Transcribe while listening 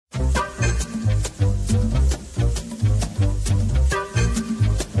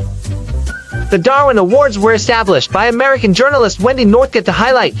The Darwin Awards were established by American journalist Wendy Northcutt to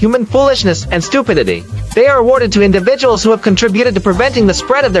highlight human foolishness and stupidity. They are awarded to individuals who have contributed to preventing the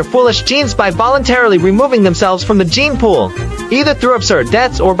spread of their foolish genes by voluntarily removing themselves from the gene pool, either through absurd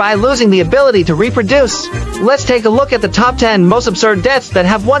deaths or by losing the ability to reproduce. Let's take a look at the top 10 most absurd deaths that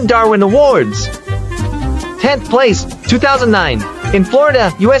have won Darwin Awards. 10th place, 2009. In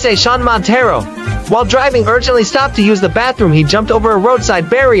Florida, USA, Sean Montero, while driving, urgently stopped to use the bathroom. He jumped over a roadside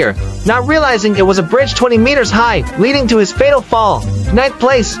barrier, not realizing it was a bridge 20 meters high, leading to his fatal fall. 9th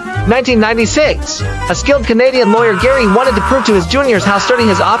place, 1996. A skilled Canadian lawyer, Gary, wanted to prove to his juniors how sturdy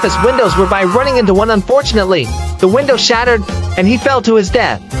his office windows were by running into one. Unfortunately, the window shattered, and he fell to his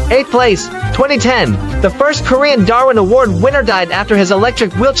death. 8th place, 2010. The first Korean Darwin Award winner died after his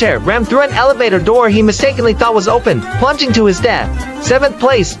electric wheelchair rammed through an elevator door he mistakenly thought was open, plunging to his death. 7th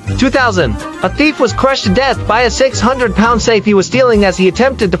place, 2000. A thief was crushed to death by a 600-pound safe he was stealing as he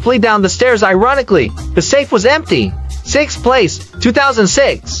attempted to flee down the stairs. Ironically, the safe was empty. 6th place,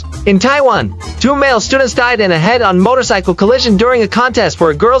 2006. In Taiwan, 2 male students died in a head-on motorcycle collision during a contest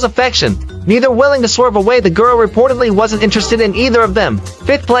for a girl's affection. Neither willing to swerve away, the girl reportedly wasn't interested in either of them.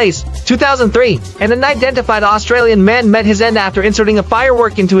 5th place, 2003. An unidentified Australian man met his end after inserting a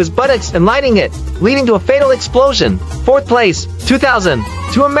firework into his buttocks and lighting it, leading to a fatal explosion. 4th place, 2000.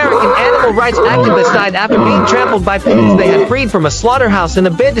 2 American animal rights activists died after being trampled by pigs they had freed from a slaughterhouse in a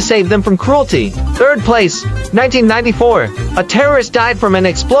bid to save them from cruelty. 3rd place, 1994. A terrorist died from an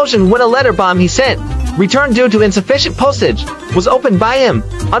explosion when a letter bomb he sent, returned due to insufficient postage, was opened by him,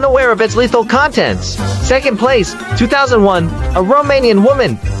 unaware of its lethal contents. 2nd place, 2001. A Romanian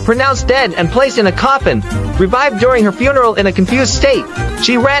woman, pronounced dead and placed in a coffin, revived during her funeral in a confused state.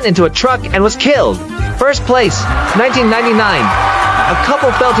 She ran into a truck and was killed. 1st place, 1999. A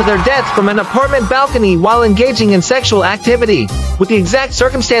couple fell to their deaths from an apartment balcony while engaging in sexual activity, with the exact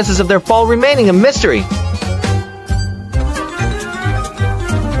circumstances of their fall remaining a mystery.